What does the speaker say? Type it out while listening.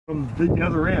from the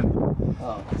other end.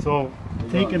 Oh. So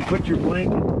take and put your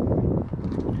blanket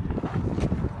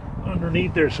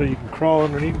underneath there so you can crawl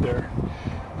underneath there.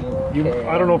 Okay,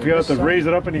 I don't know if you have to raise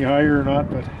it up any higher or not,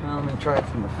 but well, I'm gonna try it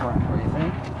from the front. What do you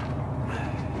think?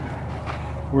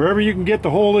 wherever you can get to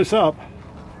hold this up.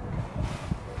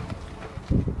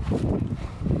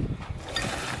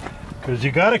 Because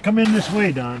you got to come in this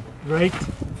way, Don. Right?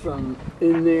 From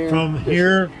in there. From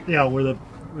here, yeah, where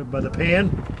by the pan.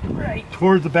 Right.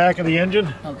 Towards the back of the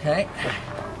engine. Okay.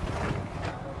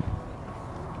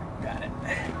 Got it.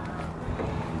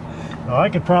 Oh, I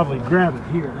could probably grab it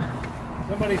here.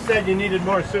 Somebody said you needed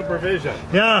more supervision.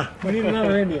 Yeah, we need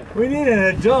another Indian. We need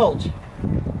an adult.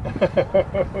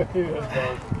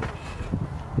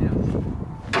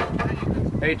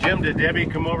 Hey Jim, did Debbie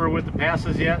come over with the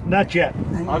passes yet? Not yet.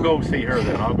 I'll go see her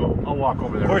then. I'll walk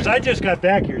over there. Of course, I just got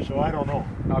back here, so I don't know.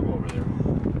 I'll go over there.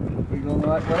 We going the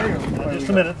right way? Or Just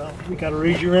a minute now. We got to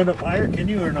raise your end up higher, can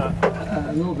you, or not?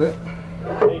 a little bit.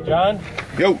 Hey John.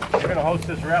 Yo. We're gonna host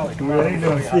this rally. Come on.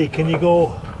 Let's see. Can you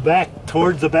go back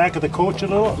towards the back of the coach a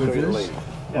little?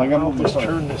 I got I'll just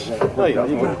turn this. No, you don't.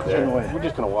 You go there. We're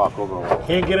just gonna walk over.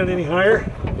 Can't get it any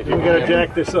higher. We got to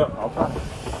jack this up.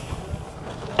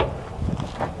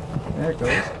 There it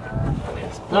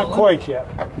goes. Not quite yet.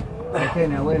 Okay,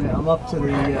 now wait a minute. I'm up to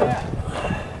the.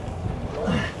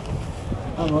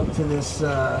 I'm up to this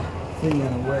thing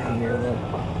in the way here, the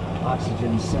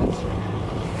oxygen sensor.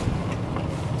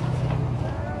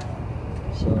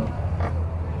 So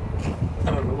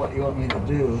I don't know what you want me to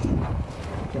do.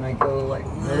 Can I go like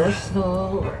this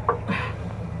though?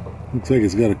 Looks like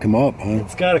it's got to come up, huh?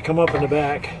 It's got to come up in the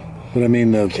back. But I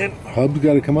mean, the hub's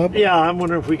got to come up? Yeah, I'm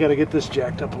wondering if we got to get this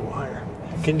jacked up a little higher.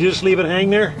 Can you just leave it hang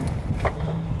there?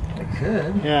 I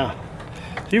could. Yeah.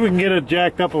 See if we can get it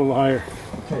jacked up a little higher.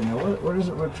 Okay, now what is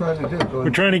it we're trying to do? We're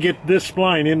trying to get this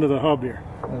spline into the hub here.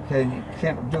 Okay, you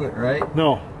can't do it, right?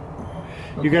 No.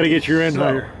 You got to get your end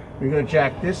higher. We're going to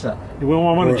jack this up. Well,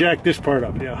 I want to jack this part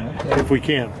up, yeah, Okay. if we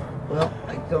can. Well,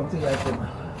 I don't think I can.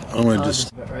 I'm going to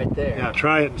just... Put it right there. Yeah,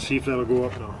 try it and see if that'll go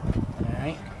up now. All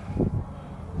right.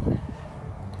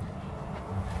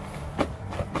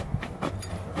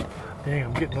 Dang,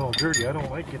 I'm getting all dirty. I don't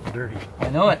like getting dirty. I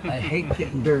know it. I hate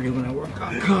getting dirty when I work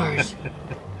on cars.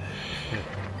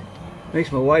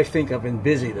 Makes my wife think I've been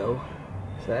busy though,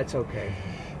 so that's okay.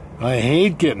 I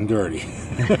hate getting dirty.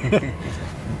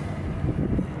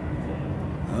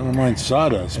 I don't mind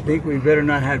sawdust. I think we better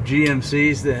not have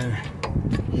GMCs then.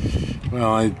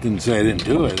 Well, I didn't say I didn't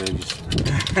do it. I just...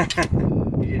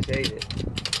 You just hate it.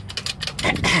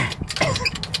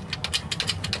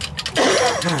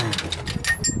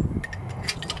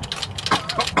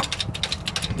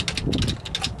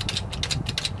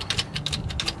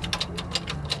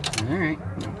 All right,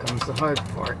 now comes the hard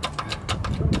part.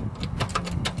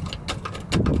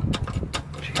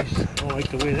 Jeez, I don't like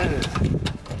the way that is.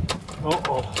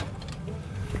 Uh-oh.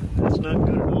 That's not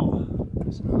good at all.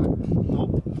 It's not.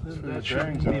 Nope. That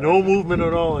shouldn't be no movement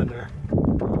at all in there.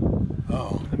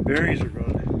 Oh. The berries are gone.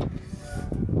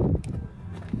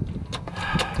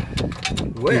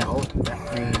 Well, that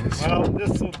means... Well,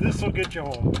 this will get you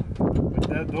home.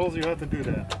 But those you have to do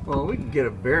that. Well, we can get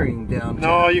a bearing down.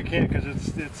 No, you can't because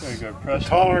the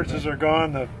tolerances are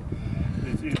gone.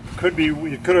 It could be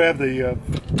you could have the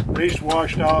race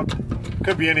washed out.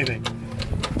 Could be anything.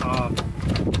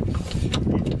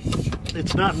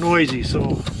 It's not noisy,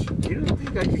 so. You don't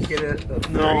think I could get a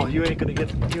bearing? No, you ain't gonna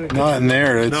get. Not in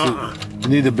there. It's No. you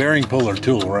need a bearing puller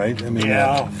tool, right? I mean,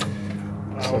 Yeah.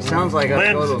 So it sounds like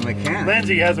I go to a mechanic.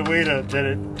 Lindsay has a way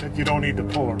that you don't need the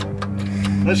puller.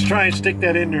 Let's try and stick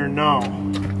that in there now.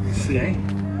 Okay.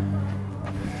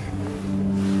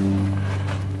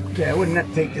 Okay, I wouldn't have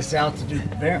to take this out to do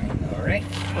the bearing, all right?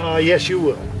 Yes, you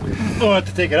will. You don't have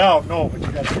to take it out, no, but you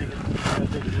gotta take it.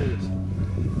 Loose.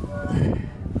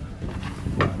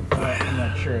 I'm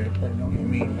not sure I know what you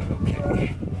mean, but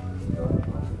okay.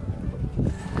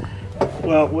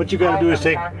 Well, what you gotta do is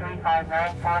take. Are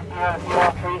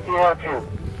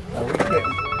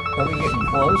we getting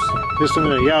close? Just a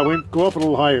minute. Yeah, we go up a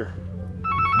little higher.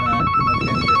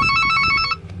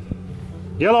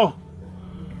 Yellow.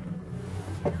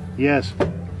 Yes.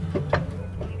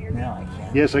 Now I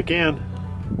can. Yes, I can.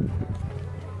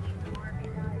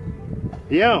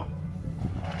 Yeah.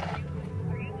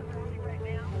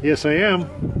 Yes, I am.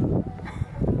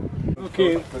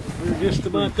 Okay, we're just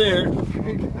about there.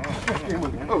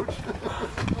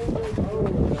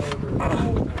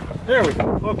 There we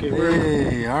go. Okay,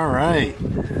 Hey, all right.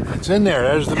 It's in there.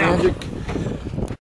 There's the magic.